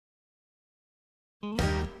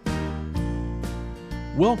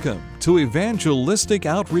Welcome to Evangelistic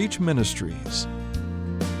Outreach Ministries.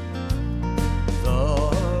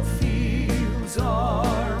 The fields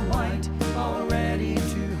are white, all ready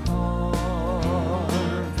to harvest.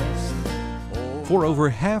 For over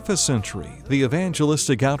half a century, the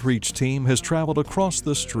Evangelistic Outreach team has traveled across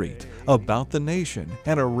the street, about the nation,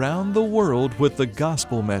 and around the world with the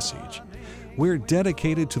gospel message. We're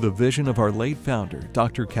dedicated to the vision of our late founder,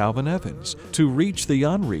 Dr. Calvin Evans, to reach the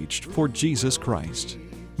unreached for Jesus Christ.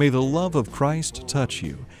 May the love of Christ touch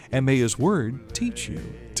you, and may His Word teach you.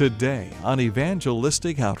 Today on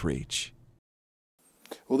Evangelistic Outreach.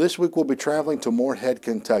 Well, this week we'll be traveling to Morehead,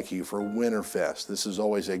 Kentucky for Winterfest. This is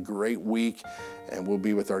always a great week, and we'll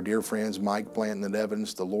be with our dear friends Mike Blanton and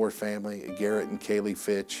Evans, the Lord family, Garrett and Kaylee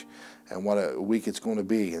Fitch, and what a week it's going to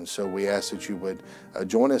be. And so we ask that you would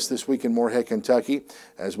join us this week in Morehead, Kentucky,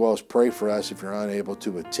 as well as pray for us if you're unable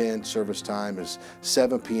to attend. Service time is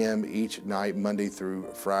 7 p.m. each night, Monday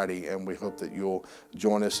through Friday, and we hope that you'll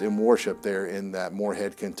join us in worship there in that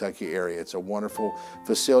Morehead, Kentucky area. It's a wonderful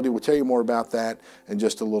facility. We'll tell you more about that in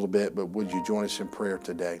just a little bit, but would you join us in prayer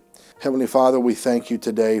today? Heavenly Father, we thank you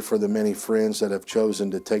today for the many friends that have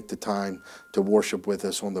chosen to take the time to worship with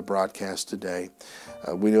us on the broadcast today.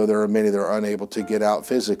 We know there are many that are unable to get out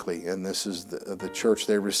physically, and this is the church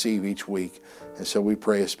they receive each week. And so we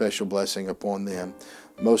pray a special blessing upon them.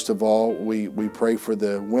 Most of all, we pray for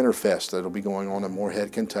the Winterfest that will be going on in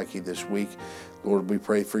Morehead, Kentucky this week. Lord, we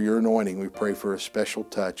pray for your anointing. We pray for a special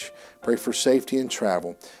touch. Pray for safety and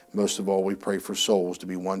travel. Most of all, we pray for souls to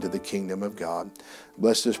be won to the kingdom of God.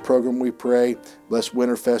 Bless this program, we pray. Bless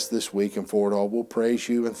Winterfest this week, and for it all, we'll praise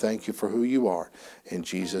you and thank you for who you are. In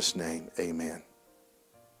Jesus' name, amen.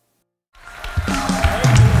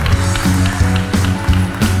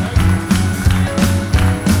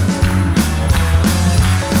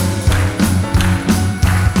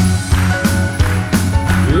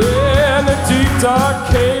 In a deep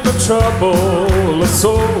dark cave of trouble, a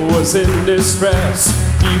soul was in distress.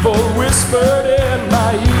 Evil whispered in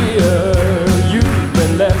my ear, you've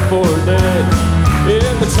been left for dead.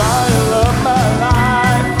 In the trial of my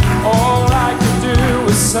life, all I could do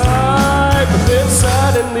was sigh. But then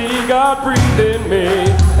suddenly God breathed in me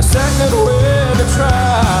a second wind to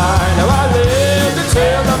try. Now I live to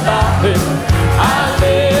tell about it. I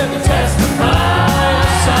live to testify.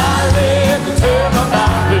 Yes, I live to tell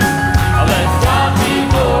about it. I'll let God be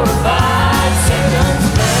glorified. Satan's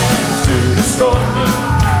plans to destroy me,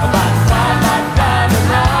 about find like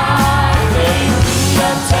dynamite. May be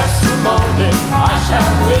a testimony. I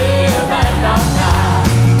shall live and not die.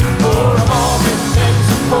 For a moment things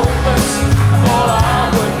are hopeless. I thought I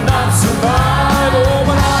would not survive. Oh,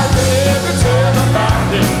 but I live to tell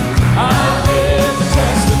about it. I live to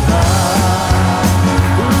testify.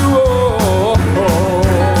 Ooh, oh, oh.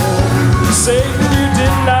 Satan, you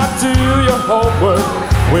did not do your homework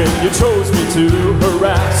when you chose me to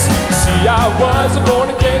harass. See, I wasn't born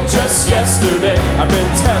again just yesterday. I've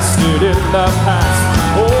been tested in the past.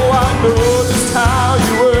 Oh, I know just how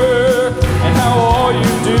you were and how all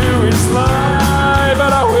you do is lie.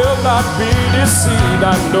 But I will not be deceived.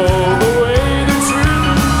 I know the way, the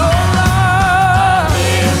truth, the life. I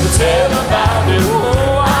live to tell about it.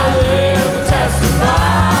 Oh, I live to testify.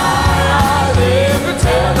 I live to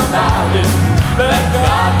tell about it. Let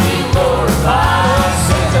God be glorified.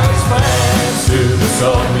 Satan's plans to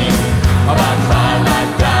destroy me about crying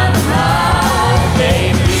like dynamite.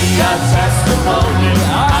 Maybe a testimony.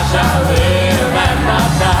 I shall live and not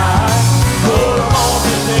die. For a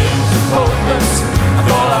moment things are hopeless. I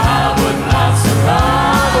thought I would not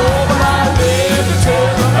survive. Oh, but I live to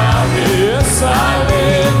tell about it. Yes, I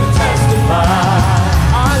live to testify.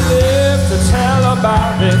 I live to tell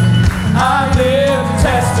about it. I live to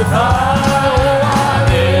testify. Oh, I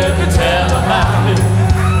live to tell about it.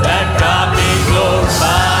 Let God be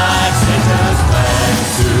glorified. Satan's plans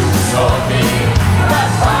to destroy me.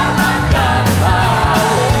 That's why I'm God alive.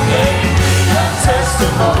 Gave me a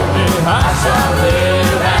testimony. I shall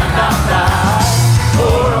live and not die.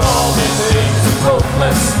 For a moment things are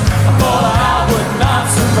hopeless. I thought I would not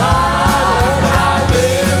survive. Oh, but I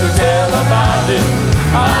live to tell about it.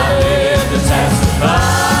 I live to testify.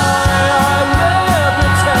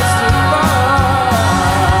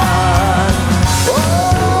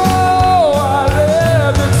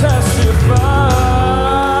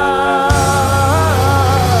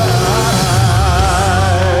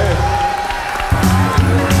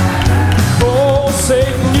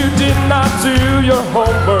 Your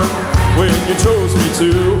homework when you chose me to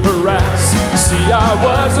harass. See, I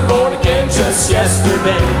wasn't born again just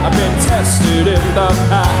yesterday. I've been tested in the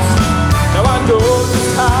past. Now I know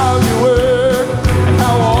just how you work and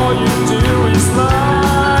how all you do is lie.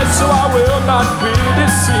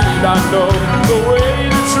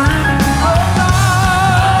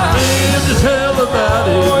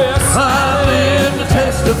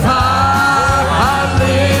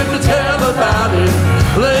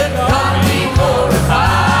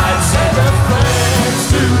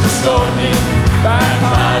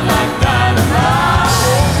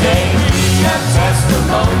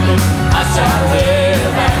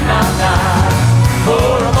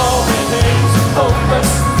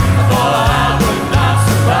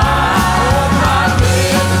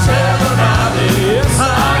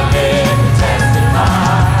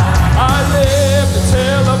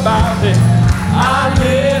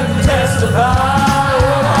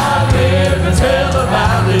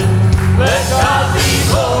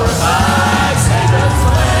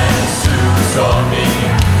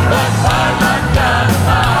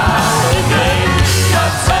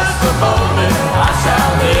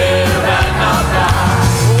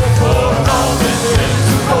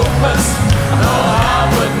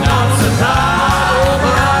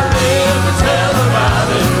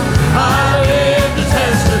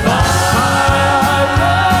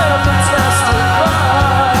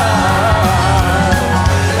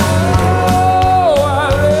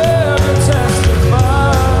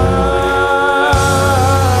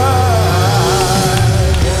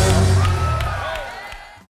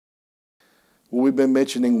 Well, we've been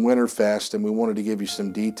mentioning Winterfest, and we wanted to give you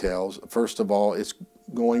some details. First of all, it's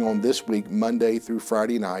going on this week, Monday through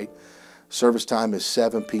Friday night. Service time is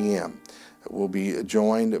 7 p.m. We'll be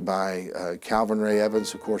joined by Calvin Ray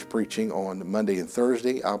Evans, of course, preaching on Monday and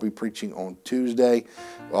Thursday. I'll be preaching on Tuesday.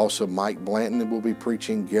 Also, Mike Blanton will be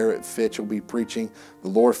preaching. Garrett Fitch will be preaching. The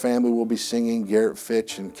Lord family will be singing. Garrett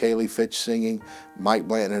Fitch and Kaylee Fitch singing. Mike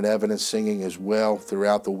Blanton and Evans singing as well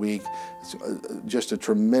throughout the week. It's just a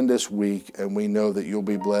tremendous week, and we know that you'll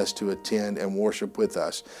be blessed to attend and worship with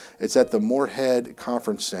us. It's at the Moorhead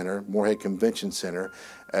Conference Center, Moorhead Convention Center,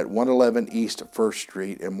 at 111 East 1st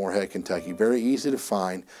Street in Moorhead, Kentucky. Very easy to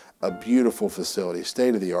find, a beautiful facility,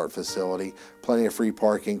 state-of-the-art facility, plenty of free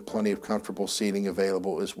parking, plenty of comfortable seating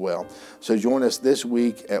available as well. So join us this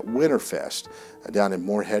week at Winterfest down in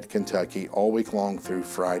Moorhead, Kentucky, all week long through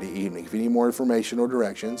Friday evening. If you need more information or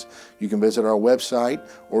directions, you can visit our website,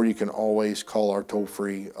 or you can always call our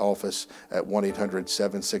toll-free office at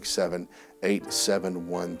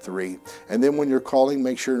 1-800-767-8713. And then when you're calling,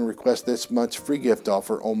 make sure and request this month's free gift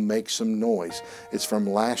offer on Make Some Noise. It's from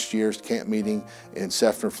last year's camp meeting in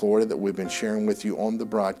Sefner, Florida, that we've been sharing with you on the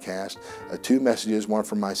broadcast. Two messages, one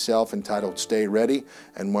from myself entitled Stay Ready,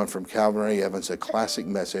 and one from Calvin Ray Evans, a classic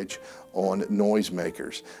message on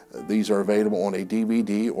noisemakers. These are available on a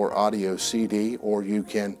DVD or audio CD, or you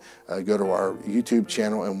can go to our YouTube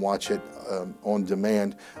channel and watch it on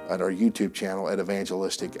demand at our YouTube channel at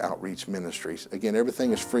Evangelistic Outreach Ministries. Again,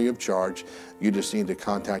 everything is free of charge. You just need to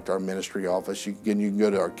contact our ministry office. You can go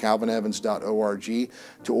to our calvinevans.org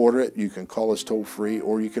to order it. You can call us toll free,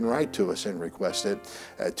 or you can write to us and request it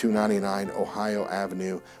at 299 Ohio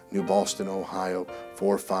Avenue, New Boston, Ohio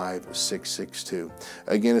 45662.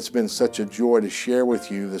 Again, it's been such a joy to share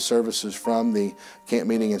with you the services from the camp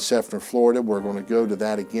meeting in Sefner, Florida. We're going to go to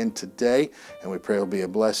that again today, and we pray it'll be a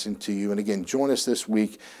blessing to you. And again, join us this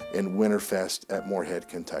week in Winterfest at Moorhead,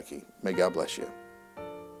 Kentucky. May God bless you.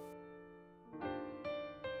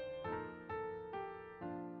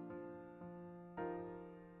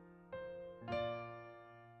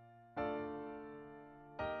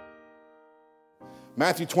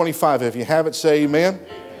 Matthew 25, if you have it, say amen. Amen.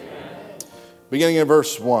 Beginning in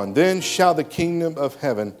verse 1. Then shall the kingdom of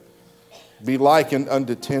heaven be likened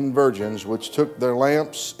unto 10 virgins, which took their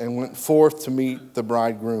lamps and went forth to meet the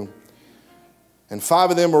bridegroom. And 5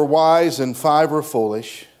 of them were wise, and 5 were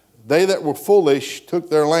foolish. They that were foolish took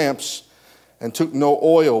their lamps and took no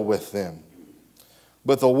oil with them.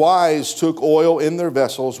 But the wise took oil in their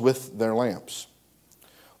vessels with their lamps.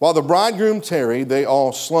 While the bridegroom tarried, they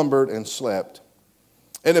all slumbered and slept.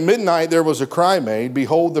 And at midnight there was a cry made,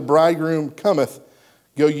 Behold, the bridegroom cometh,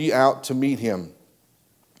 go ye out to meet him.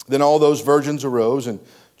 Then all those virgins arose and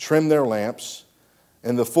trimmed their lamps.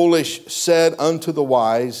 And the foolish said unto the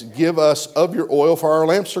wise, Give us of your oil, for our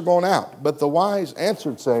lamps are gone out. But the wise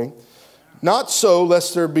answered, saying, Not so,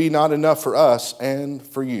 lest there be not enough for us and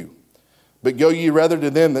for you. But go ye rather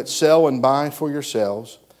to them that sell and buy for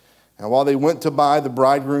yourselves. And while they went to buy, the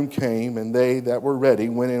bridegroom came, and they that were ready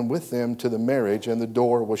went in with them to the marriage, and the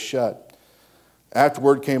door was shut.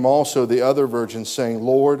 Afterward came also the other virgins, saying,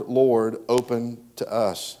 Lord, Lord, open to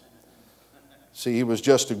us. See, he was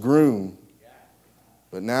just a groom,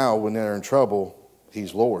 but now when they're in trouble,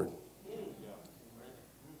 he's Lord.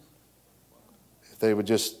 If they would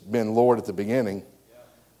just been Lord at the beginning,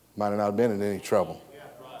 might have not been in any trouble.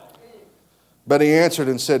 But he answered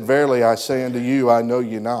and said, Verily I say unto you, I know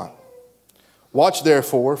you not. Watch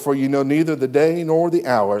therefore, for you know neither the day nor the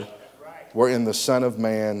hour wherein the Son of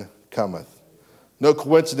Man cometh. No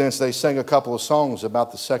coincidence, they sang a couple of songs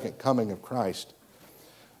about the second coming of Christ.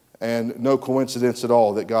 And no coincidence at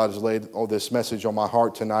all that God has laid all this message on my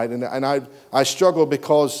heart tonight. And I struggle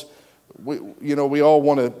because we all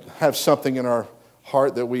want to have something in our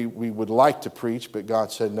heart that we would like to preach, but God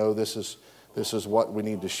said, no, this is what we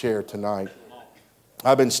need to share tonight.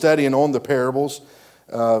 I've been studying on the parables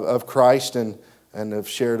of Christ and have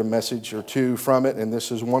shared a message or two from it, and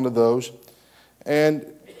this is one of those.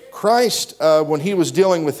 And Christ, when he was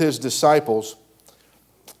dealing with his disciples,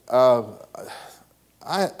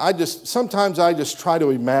 sometimes I just try to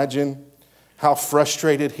imagine how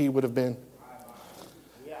frustrated he would have been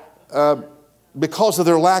because of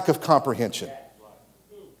their lack of comprehension.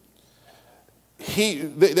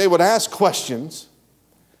 They would ask questions,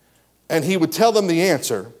 and he would tell them the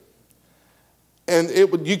answer. And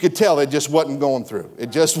you could tell it just wasn't going through. It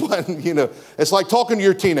just wasn't, it's like talking to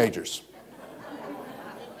your teenagers.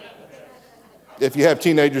 If you have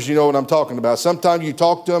teenagers, you know what I'm talking about. Sometimes you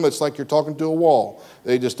talk to them, it's like you're talking to a wall.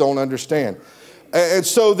 They just don't understand. And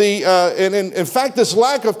so in fact, this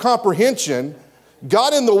lack of comprehension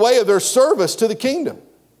got in the way of their service to the kingdom.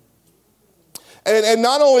 And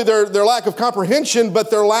not only their lack of comprehension, but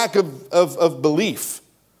their lack of belief.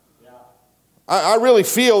 I really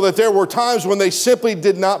feel that there were times when they simply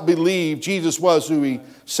did not believe Jesus was who he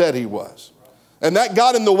said he was. And that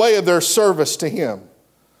got in the way of their service to him.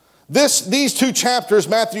 These two chapters,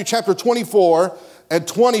 Matthew chapter 24 and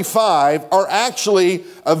 25, are actually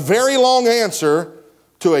a very long answer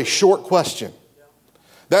to a short question.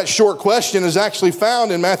 That short question is actually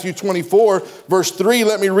found in Matthew 24, verse 3.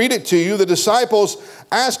 Let me read it to you. The disciples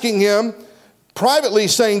asking him privately,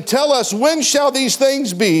 saying, "Tell us, when shall these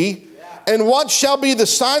things be? And what shall be the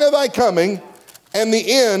sign of thy coming and the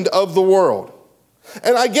end of the world?"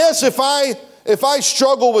 And I guess if I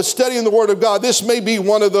struggle with studying the Word of God, this may be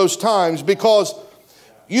one of those times, because,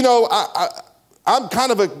 you know, I'm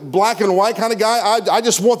kind of a black and white kind of guy. I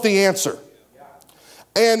just want the answer.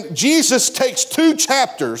 And Jesus takes 2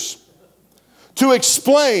 chapters to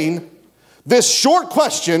explain this short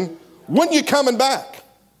question, when you coming back?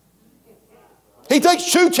 He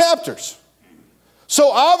takes 2 chapters.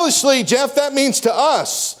 So obviously, Jeff, that means to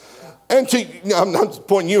us, and to, I'm not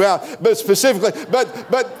pointing you out, but specifically,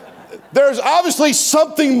 but there's obviously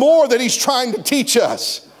something more that he's trying to teach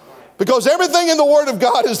us. Because everything in the Word of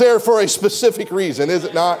God is there for a specific reason, is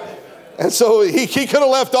it not? And so he could have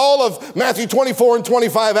left all of Matthew 24 and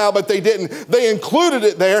 25 out, but they didn't. They included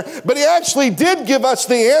it there. But he actually did give us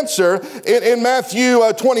the answer in Matthew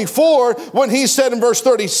 24 when he said in verse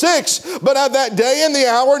 36, "But at that day and the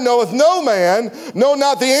hour knoweth no man, no,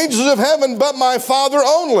 not the angels of heaven, but my Father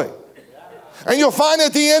only." And you'll find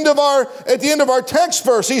at the end of our text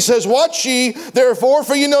verse, he says, "Watch ye therefore,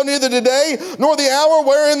 for ye know neither the day nor the hour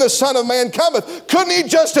wherein the Son of Man cometh." Couldn't he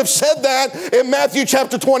just have said that in Matthew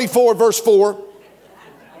chapter 24, verse 4?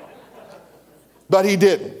 But he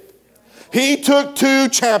didn't. He took 2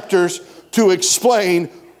 chapters to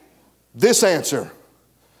explain this answer.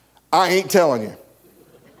 I ain't telling you.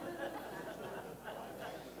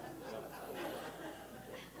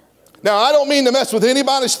 Now, I don't mean to mess with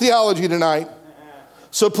anybody's theology tonight,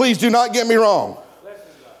 so please do not get me wrong.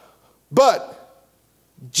 But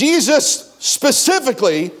Jesus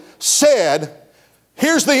specifically said,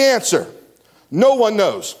 here's the answer. No one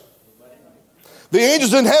knows. The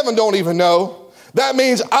angels in heaven don't even know. That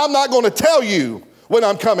means I'm not going to tell you when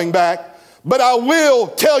I'm coming back, but I will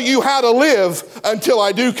tell you how to live until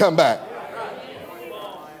I do come back.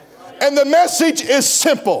 And the message is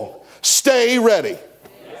simple. Stay ready.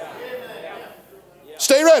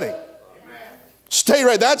 Stay ready. Stay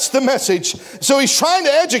ready. That's the message. So he's trying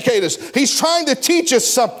to educate us. He's trying to teach us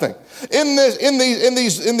something in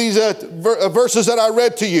these verses that I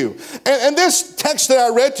read to you. And this text that I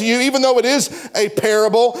read to you, even though it is a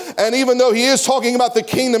parable, and even though he is talking about the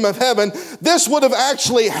kingdom of heaven, this would have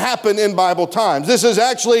actually happened in Bible times. This is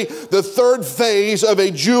actually the 3rd phase of a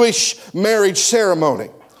Jewish marriage ceremony.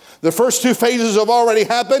 The first 2 phases have already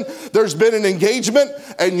happened. There's been an engagement,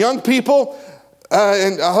 and young people,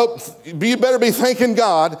 and I hope you better be thanking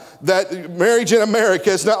God that marriage in America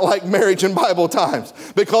is not like marriage in Bible times,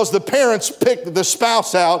 because the parents picked the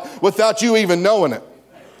spouse out without you even knowing it.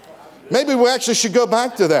 Maybe we actually should go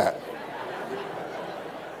back to that.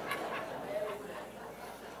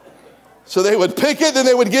 So they would pick it, then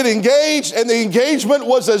they would get engaged, and the engagement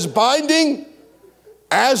was as binding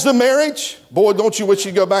as the marriage. Boy, don't you wish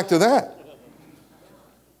you'd go back to that.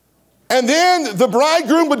 And then the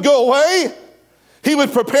bridegroom would go away. He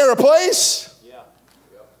would prepare a place.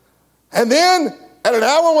 And then at an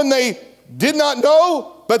hour when they did not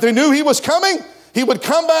know, but they knew he was coming, he would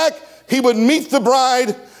come back, he would meet the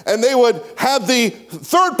bride, and they would have the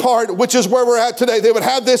 3rd part, which is where we're at today. They would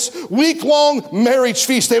have this week-long marriage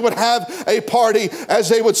feast. They would have a party as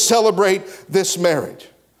they would celebrate this marriage.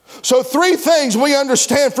 So 3 things we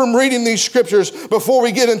understand from reading these scriptures before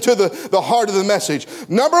we get into the heart of the message.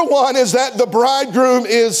 Number 1 is that the bridegroom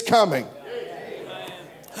is coming.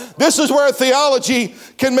 This is where theology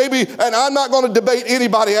can maybe, and I'm not going to debate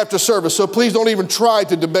anybody after service, so please don't even try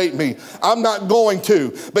to debate me. I'm not going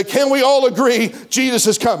to. But can we all agree Jesus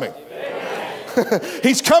is coming?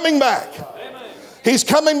 He's coming back. He's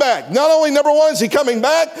coming back. Not only, number 1, is he coming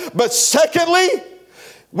back, but secondly,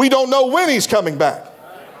 we don't know when he's coming back.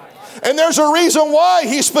 And there's a reason why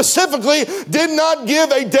he specifically did not give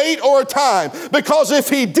a date or a time. Because if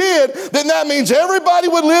he did, then that means everybody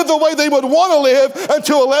would live the way they would want to live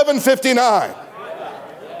until 11:59.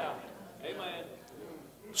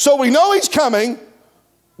 So we know he's coming.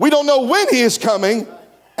 We don't know when he is coming.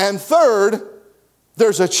 And third,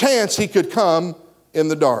 there's a chance he could come in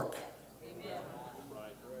the dark.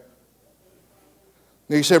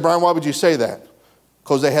 Now you say, Brian, why would you say that?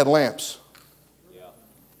 Because they had lamps.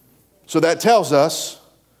 So that tells us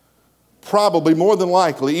probably more than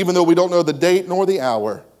likely, even though we don't know the date nor the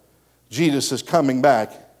hour, Jesus is coming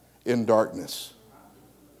back in darkness.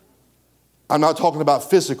 I'm not talking about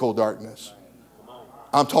physical darkness.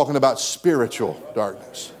 I'm talking about spiritual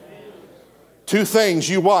darkness. Two things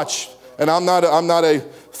you watch, and I'm not a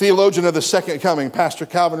theologian of the second coming. Pastor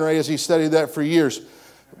Calvin Ray, as he studied that for years.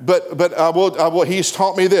 But he's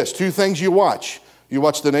taught me this. Two things you watch. You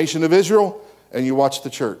watch the nation of Israel and you watch the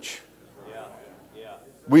church.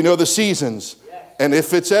 We know the seasons. And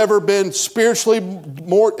if it's ever been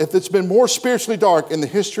if it's been more spiritually dark in the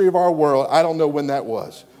history of our world, I don't know when that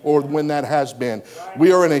was or when that has been.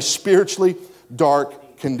 We are in a spiritually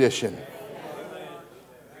dark condition.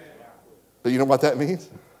 But you know what that means?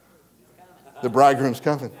 The bridegroom's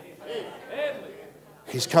coming.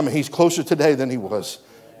 He's coming. He's closer today than he was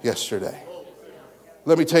yesterday.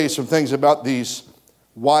 Let me tell you some things about these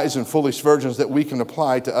wise and foolish virgins that we can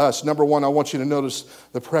apply to us. Number one, I want you to notice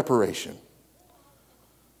the preparation.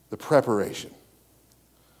 The preparation.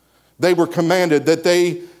 They were commanded that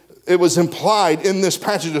it was implied in this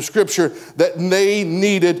passage of Scripture that they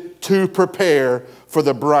needed to prepare for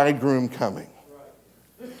the bridegroom coming.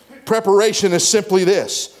 Preparation is simply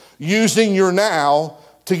this: using your now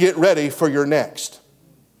to get ready for your next.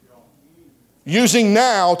 Using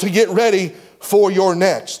now to get ready for your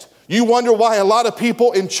next. You wonder why a lot of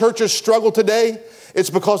people in churches struggle today? It's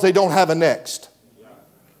because they don't have a next.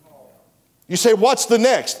 You say, what's the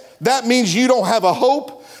next? That means you don't have a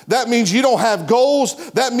hope. That means you don't have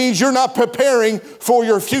goals. That means you're not preparing for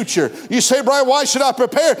your future. You say, Brian, why should I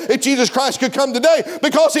prepare if Jesus Christ could come today?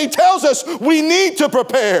 Because he tells us we need to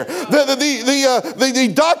prepare.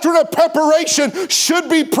 The doctrine of preparation should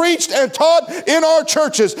be preached and taught in our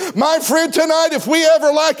churches. My friend, tonight, if we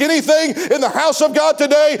ever lack anything in the house of God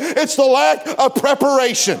today, it's the lack of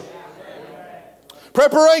preparation.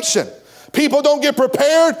 Preparation. People don't get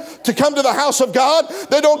prepared to come to the house of God.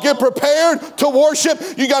 They don't get prepared to worship.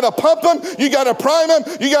 You got to pump them. You got to prime them.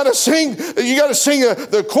 You got to sing. You got to sing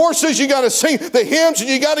the choruses. You got to sing the hymns, and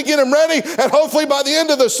you got to get them ready. And hopefully by the end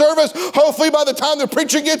of the service, hopefully by the time the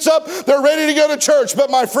preacher gets up, they're ready to go to church. But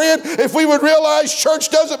my friend, if we would realize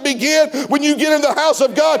church doesn't begin when you get in the house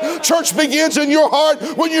of God. Church begins in your heart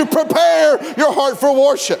when you prepare your heart for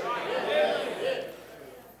worship.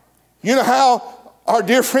 You know how our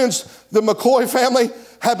dear friends, the McCoy family,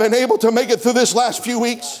 have been able to make it through this last few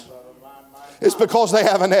weeks? It's because they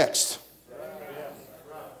have a next.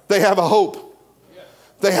 They have a hope.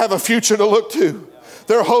 They have a future to look to.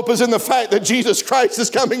 Their hope is in the fact that Jesus Christ is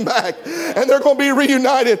coming back. And they're going to be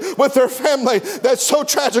reunited with their family that's so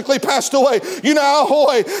tragically passed away. You know how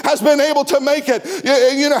Hoy has been able to make it.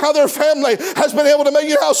 You know how their family has been able to make it.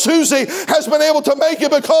 You know how Susie has been able to make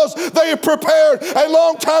it because they prepared a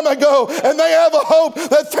long time ago. And they have a hope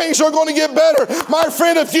that things are going to get better. My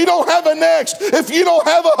friend, if you don't have a next, if you don't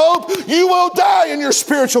have a hope, you will die in your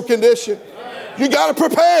spiritual condition. You got to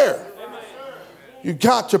prepare. You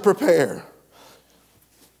got to prepare.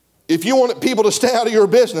 If you want people to stay out of your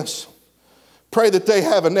business, pray that they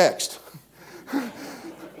have a next.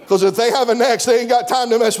 Because if they have a next, they ain't got time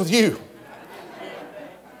to mess with you.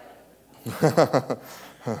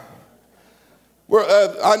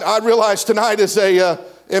 I realize tonight is a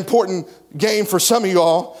important game for some of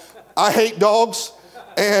y'all. I hate dogs,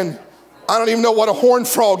 and I don't even know what a horned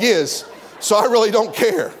frog is, so I really don't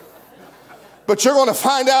care. But you're going to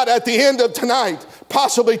find out at the end of tonight,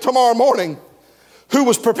 possibly tomorrow morning, who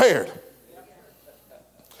was prepared.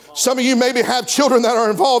 Some of you maybe have children that are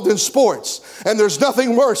involved in sports, and there's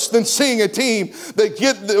nothing worse than seeing a team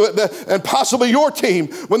that and possibly your team,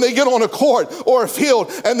 when they get on a court or a field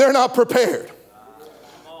and they're not prepared.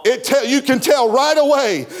 You can tell right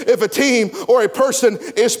away if a team or a person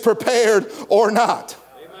is prepared or not.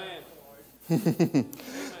 Amen.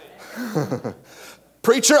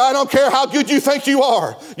 Preacher, I don't care how good you think you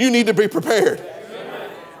are. You need to be prepared.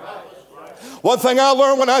 One thing I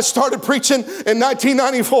learned when I started preaching in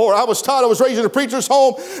 1994, I was raised in a preacher's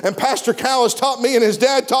home, and Pastor Callis taught me, and his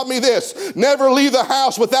dad taught me this: never leave the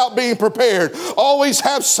house without being prepared. Always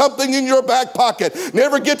have something in your back pocket.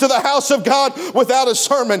 Never get to the house of God without a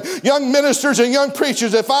sermon. Young ministers and young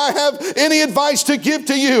preachers, if I have any advice to give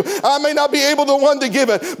to you, I may not be able to give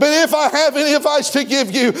it, but if I have any advice to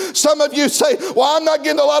give you, some of you say, well, I'm not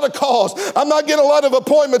getting a lot of calls. I'm not getting a lot of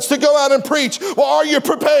appointments to go out and preach. Well, are you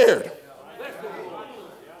prepared?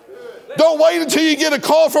 Don't wait until you get a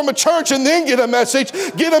call from a church and then get a message.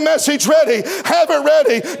 Get a message ready. Have it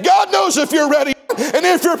ready. God knows if you're ready. And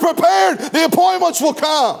if you're prepared, the appointments will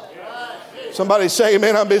come. Somebody say,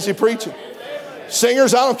 amen, I'm busy preaching.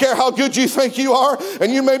 Singers, I don't care how good you think you are,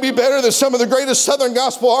 and you may be better than some of the greatest Southern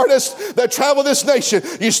gospel artists that travel this nation.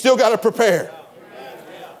 You still got to prepare.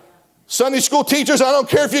 Sunday school teachers, I don't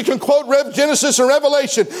care if you can quote Genesis or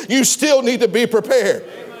Revelation. You still need to be prepared.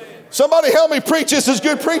 Somebody help me preach. This is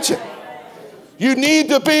good preaching. You need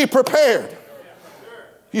to be prepared.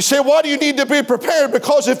 You say, why do you need to be prepared?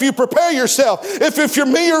 Because if you prepare yourself, if you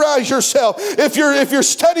familiarize yourself, if you're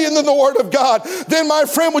studying in the Word of God, then my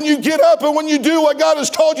friend, when you get up and when you do what God has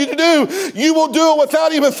called you to do, you will do it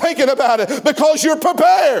without even thinking about it because you're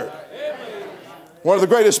prepared. One of the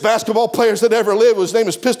greatest basketball players that ever lived, his name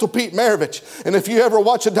is Pistol Pete Maravich. And if you ever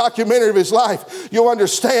watch a documentary of his life, you'll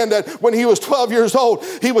understand that when he was 12 years old,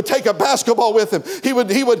 he would take a basketball with him. He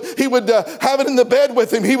would have it in the bed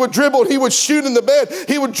with him. He would dribble. He would shoot in the bed.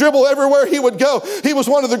 He would dribble everywhere he would go. He was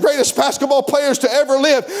one of the greatest basketball players to ever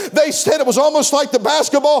live. They said it was almost like the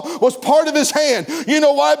basketball was part of his hand. You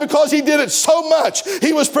know why? Because he did it so much.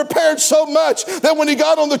 He was prepared so much that when he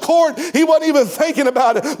got on the court, he wasn't even thinking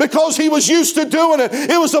about it because he was used to doing it.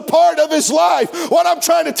 It was a part of his life. What I'm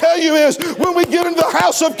trying to tell you is when we get into the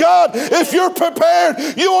house of God, if you're prepared,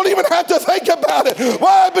 you won't even have to think about it.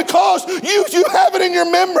 Why? Because you have it in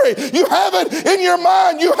your memory. You have it in your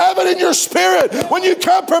mind. You have it in your spirit. When you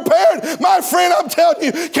come prepared, my friend, I'm telling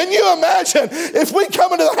you, can you imagine if we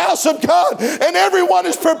come into the house of God and everyone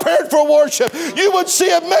is prepared for worship, you would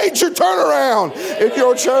see a major turnaround in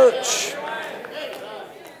your church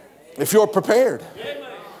if you're prepared.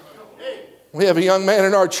 We have a young man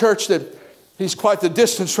in our church that he's quite the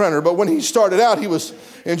distance runner, but when he started out, he was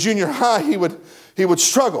in junior high, he would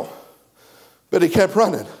struggle, but he kept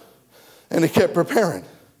running and he kept preparing.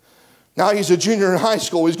 Now he's a junior in high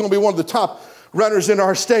school. He's going to be one of the top runners in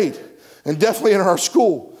our state and definitely in our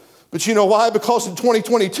school. But you know why? Because in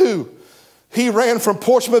 2022, he ran from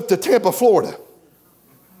Portsmouth to Tampa, Florida.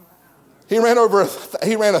 He ran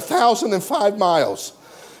 1,005 miles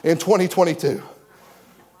in 2022.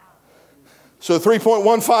 So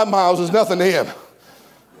 3.15 miles is nothing to him.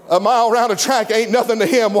 A mile around a track ain't nothing to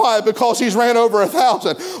him. Why? Because he's ran over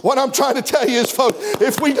 1,000. What I'm trying to tell you is, folks,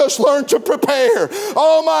 if we just learn to prepare.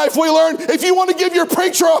 Oh my, if you want to give your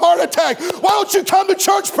preacher a heart attack, why don't you come to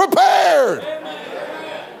church prepared?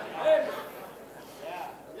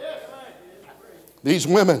 These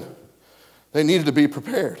women, they needed to be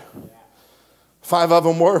prepared. 5 of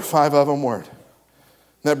them were, 5 of them weren't.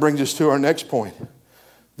 That brings us to our next point.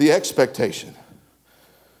 The expectation.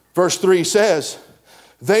 Verse 3 says,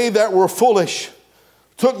 they that were foolish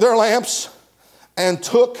took their lamps and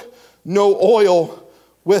took no oil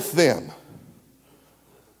with them.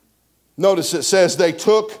 Notice it says they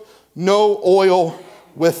took no oil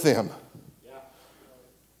with them.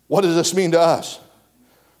 What does this mean to us?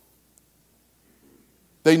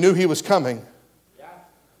 They knew he was coming,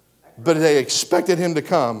 but they expected him to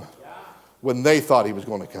come when they thought he was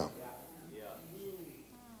going to come.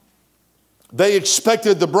 They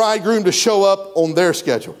expected the bridegroom to show up on their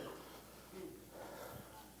schedule.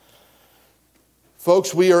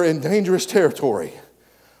 Folks, we are in dangerous territory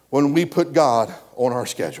when we put God on our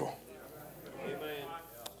schedule.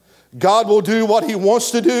 God will do what he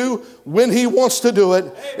wants to do, when he wants to do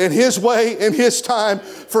it, in his way, in his time,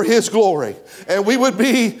 for his glory. And we would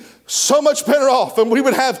be so much better off, and we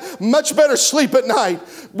would have much better sleep at night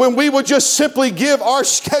when we would just simply give our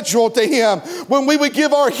schedule to him, when we would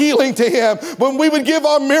give our healing to him, when we would give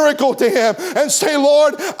our miracle to him and say,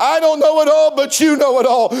 Lord, I don't know it all, but you know it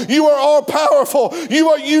all. You are all powerful.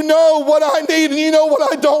 You know what I need and you know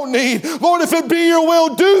what I don't need. Lord, if it be your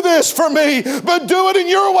will, do this for me, but do it in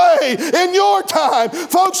your way, in your time.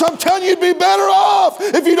 Folks, I'm telling you, you'd be better off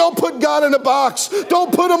if you don't put God in a box.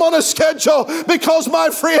 Don't put him on a schedule, because my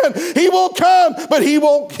friend, he will come, but he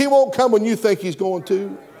won't come when you think he's going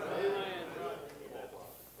to.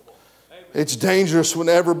 It's dangerous when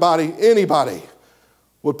anybody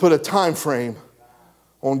would put a time frame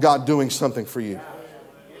on God doing something for you.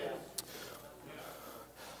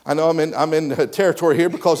 I know I'm in territory here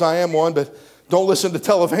because I am one, but don't listen to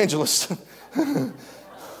televangelists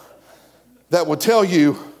that will tell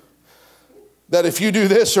you that if you do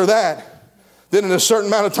this or that, then in a certain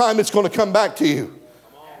amount of time it's going to come back to you.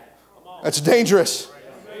 That's dangerous.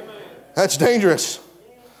 That's dangerous.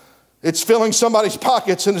 It's filling somebody's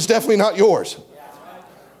pockets and it's definitely not yours.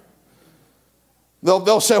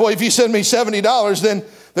 They'll say, well, if you send me $70,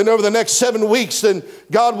 then over the next 7 weeks, then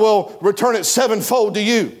God will return it sevenfold to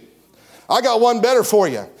you. I got one better for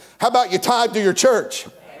you. How about you tithe to your church?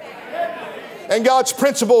 And God's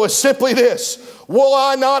principle is simply this: will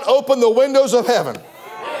I not open the windows of heaven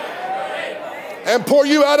and pour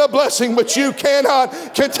you out a blessing which you cannot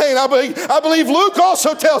contain. I believe Luke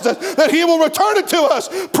also tells us that he will return it to us,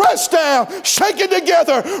 pressed down, shaken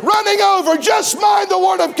together, running over. Just mind the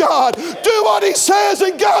word of God. Do what he says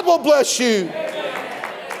and God will bless you.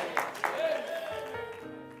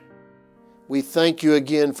 We thank you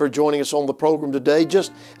again for joining us on the program today.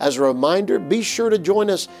 Just as a reminder, be sure to join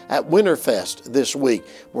us at Winterfest this week.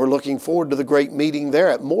 We're looking forward to the great meeting there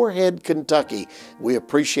at Moorhead, Kentucky. We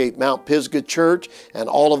appreciate Mount Pisgah Church and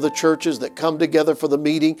all of the churches that come together for the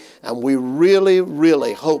meeting, and we really,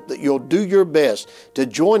 really hope that you'll do your best to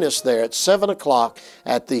join us there at 7 o'clock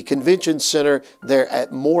at the Convention Center there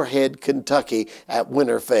at Moorhead, Kentucky at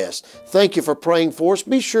Winterfest. Thank you for praying for us.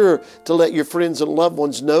 Be sure to let your friends and loved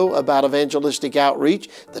ones know about Evangelistic Outreach,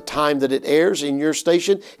 the time that it airs in your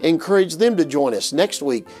station. Encourage them to join us next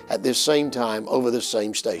week at this same time over this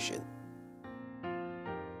same station.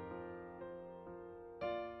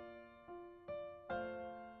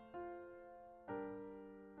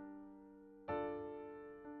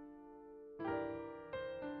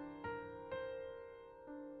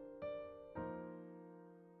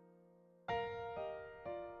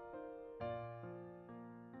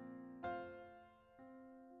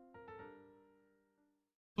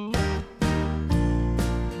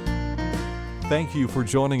 Thank you for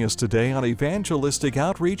joining us today on Evangelistic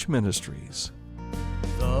Outreach Ministries.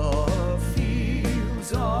 The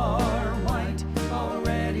fields are white,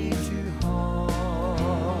 already to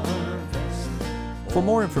harvest. For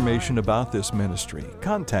more information about this ministry,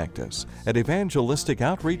 contact us at Evangelistic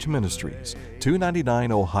Outreach Ministries,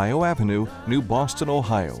 299 Ohio Avenue, New Boston,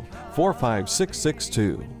 Ohio,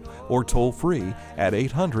 45662, or toll free at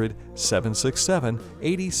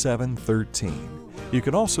 800-767-8713. You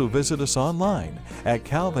can also visit us online at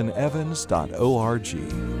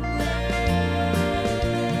calvinevans.org.